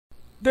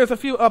there's a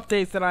few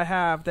updates that I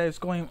have that is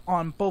going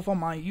on both on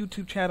my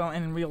YouTube channel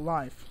and in real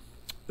life.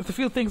 There's a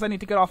few things I need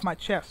to get off my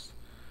chest.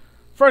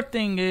 First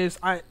thing is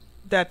I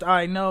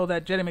know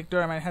that Jenny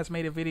McDermott has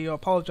made a video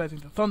apologizing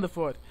to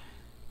Thunderfoot.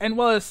 And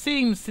while it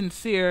seems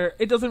sincere,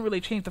 it doesn't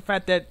really change the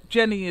fact that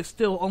Jenny is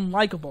still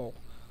unlikable.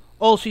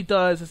 All she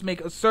does is make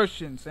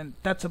assertions, and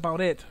that's about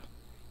it.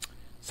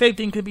 Same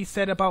thing could be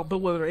said about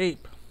Bewildered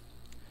Ape.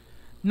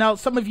 Now,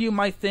 some of you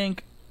might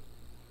think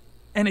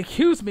and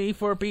accuse me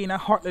for being a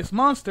heartless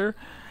monster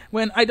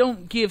when I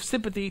don't give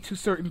sympathy to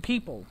certain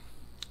people.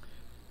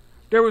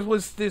 There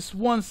was this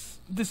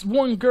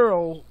one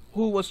girl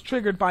who was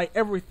triggered by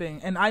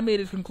everything, and I made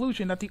a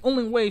conclusion that the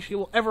only way she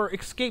will ever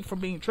escape from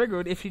being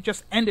triggered if she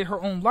just ended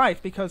her own life,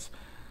 because,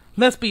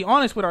 let's be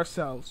honest with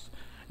ourselves,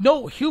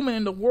 no human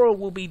in the world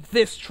will be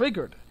this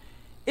triggered.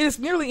 It is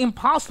nearly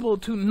impossible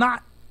to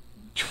not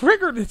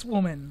trigger this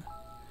woman.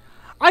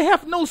 I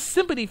have no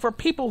sympathy for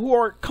people who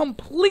are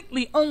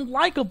completely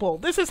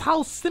unlikable. This is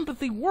how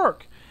sympathy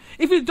works.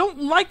 If you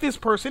don't like this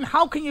person,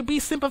 how can you be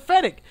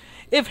sympathetic?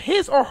 If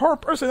his or her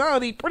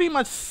personality pretty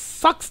much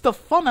sucks the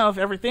fun out of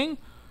everything,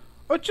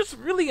 or just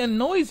really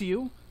annoys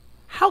you,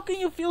 how can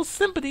you feel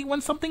sympathy when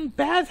something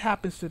bad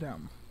happens to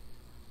them?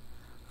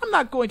 I'm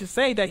not going to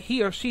say that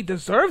he or she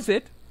deserves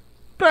it,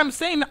 but I'm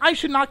saying that I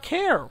should not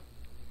care.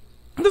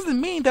 It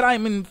doesn't mean that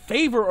I'm in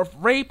favor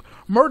of rape,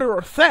 murder,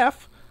 or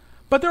theft,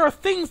 but there are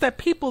things that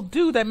people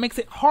do that makes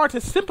it hard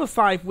to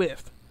sympathize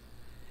with.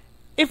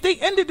 If they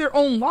ended their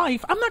own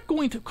life, I'm not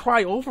going to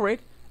cry over it.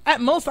 At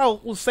most I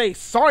will say,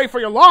 sorry for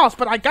your loss,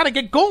 but I gotta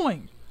get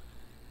going.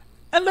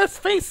 And let's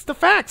face the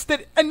facts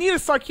that Anita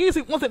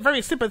Sarkeesian wasn't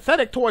very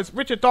sympathetic towards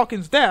Richard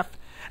Dawkins' death,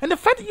 and the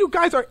fact that you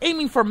guys are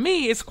aiming for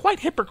me is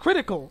quite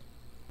hypocritical.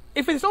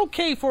 If it's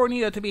okay for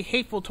Anita to be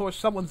hateful towards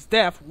someone's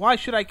death, why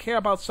should I care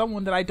about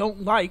someone that I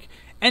don't like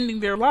ending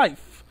their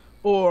life,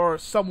 or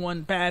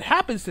someone bad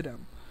happens to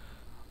them?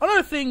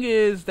 Another thing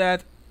is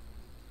that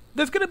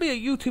there's going to be a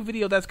YouTube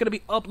video that's going to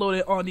be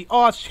uploaded on the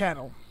Oz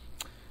channel.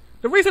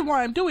 The reason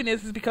why I'm doing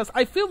this is because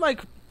I feel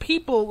like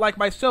people like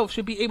myself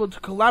should be able to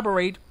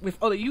collaborate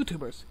with other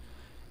YouTubers.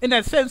 In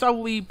that sense, I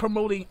will be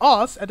promoting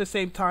Oz at the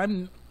same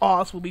time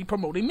Oz will be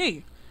promoting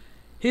me.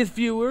 His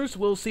viewers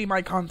will see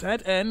my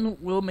content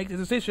and will make the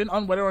decision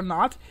on whether or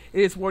not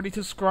it is worthy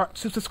to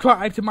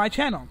subscribe to my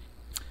channel.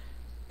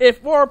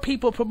 If more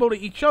people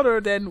promoted each other,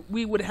 then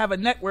we would have a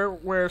network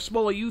where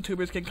smaller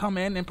YouTubers can come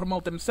in and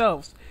promote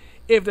themselves,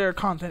 if their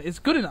content is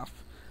good enough.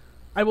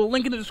 I will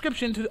link in the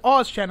description to the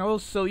Oz channel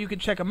so you can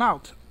check them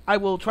out. I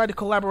will try to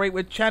collaborate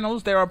with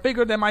channels that are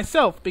bigger than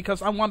myself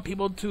because I want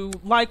people to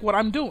like what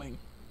I'm doing.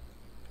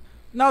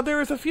 Now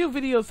there is a few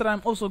videos that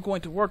I'm also going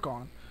to work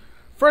on.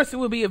 First, it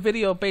will be a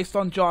video based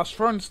on Josh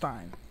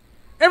Fernstein.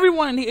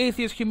 Everyone in the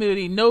atheist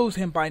community knows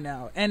him by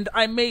now, and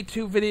I made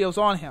 2 videos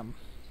on him.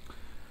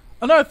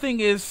 Another thing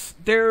is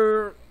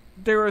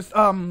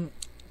I'm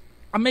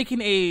making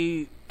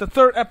the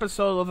 3rd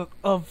episode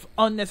of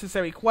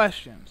Unnecessary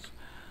Questions.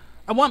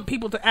 I want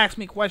people to ask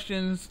me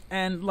questions,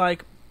 and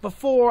like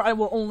before, I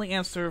will only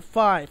answer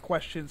 5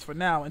 questions for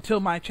now until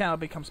my channel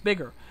becomes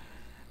bigger.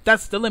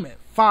 That's the limit,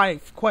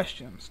 5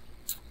 questions.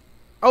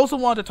 I also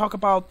want to talk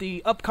about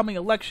the upcoming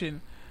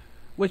election,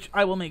 which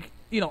I will make,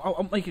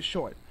 I'll make it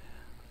short.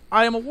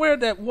 I am aware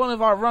that one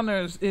of our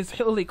runners is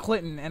Hillary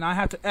Clinton, and I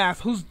have to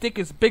ask whose dick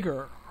is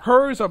bigger,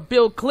 hers or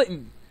Bill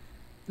Clinton?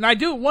 And I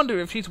do wonder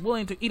if she's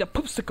willing to eat a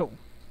poopsicle.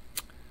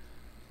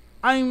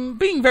 I'm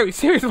being very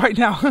serious right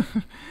now.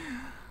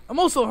 I'm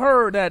also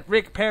heard that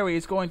Rick Perry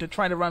is going to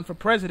try to run for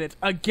president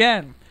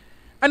again.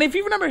 And if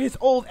you remember his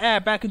old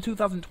ad back in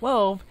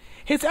 2012,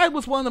 his ad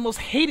was one of the most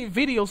hated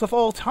videos of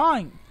all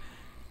time.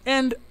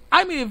 And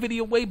I made a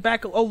video way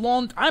back a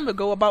long time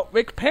ago about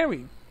Rick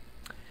Perry.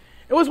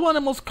 It was one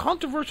of the most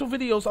controversial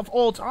videos of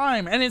all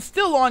time, and it's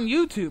still on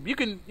YouTube. You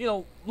can,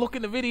 look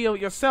in the video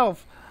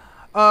yourself.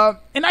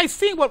 And I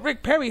see what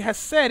Rick Perry has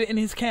said in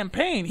his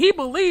campaign. He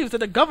believes that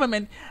the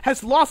government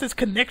has lost its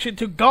connection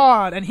to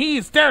God, and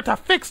he's there to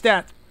fix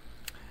that.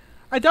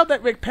 I doubt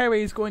that Rick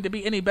Perry is going to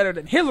be any better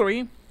than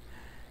Hillary.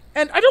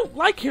 And I don't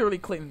like Hillary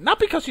Clinton, not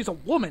because she's a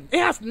woman. It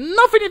has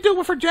nothing to do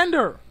with her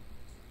gender.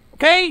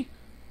 Okay?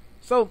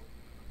 So,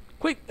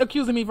 quit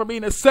accusing me for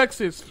being a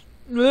sexist.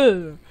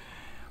 Ugh.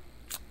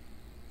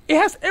 It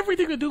has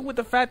everything to do with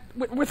the fact,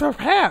 with her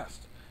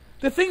past.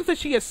 The things that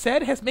she has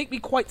said has made me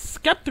quite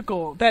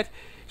skeptical that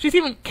she's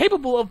even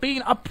capable of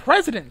being a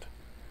president.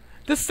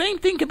 The same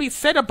thing can be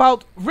said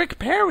about Rick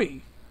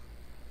Perry.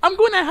 I'm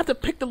going to have to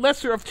pick the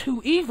lesser of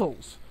 2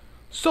 evils.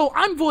 So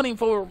I'm voting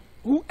for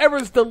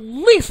whoever's the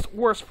least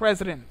worst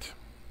president.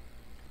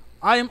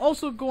 I am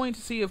also going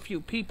to see a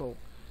few people.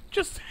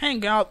 Just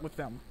hang out with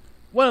them.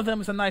 One of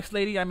them is a nice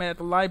lady I met at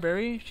the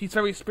library. She's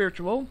very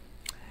spiritual.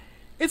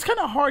 It's kind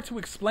of hard to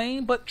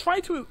explain, but try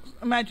to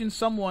imagine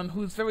someone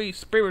who's very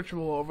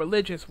spiritual or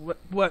religious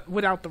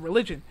without the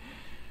religion.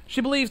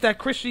 She believes that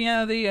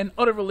Christianity and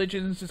other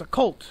religions is a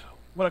cult.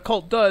 What a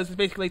cult does is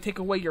basically take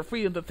away your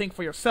freedom to think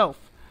for yourself.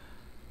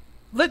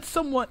 Let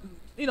someone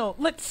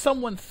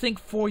think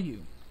for you.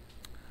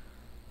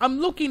 I'm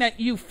looking at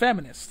you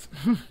feminists.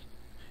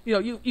 You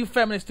know, you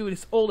feminists do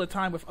this all the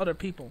time with other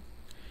people.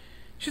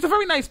 She's a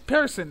very nice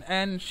person,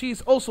 and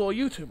she's also a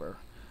YouTuber.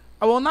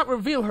 I will not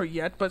reveal her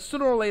yet, but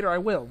sooner or later I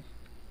will.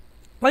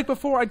 Like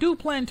before, I do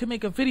plan to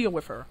make a video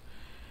with her.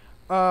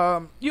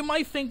 You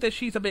might think that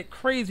she's a bit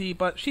crazy,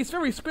 but she's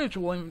very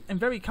spiritual and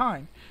very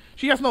kind.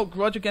 She has no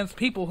grudge against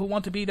people who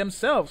want to be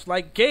themselves,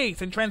 like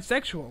gays and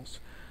transsexuals.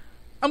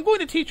 I'm going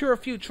to teach her a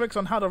few tricks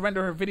on how to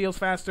render her videos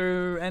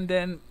faster, and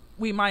then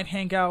we might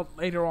hang out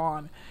later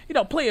on. You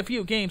know, play a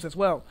few games as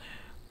well.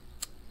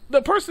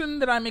 The person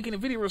that I'm making a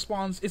video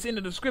response is in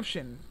the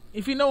description.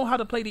 If you know how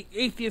to play the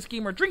Atheist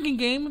Gamer drinking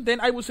game, then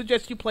I would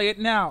suggest you play it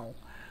now.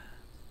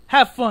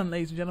 Have fun,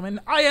 ladies and gentlemen.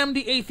 I am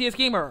the Atheist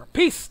Gamer.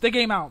 Peace, the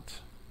game out.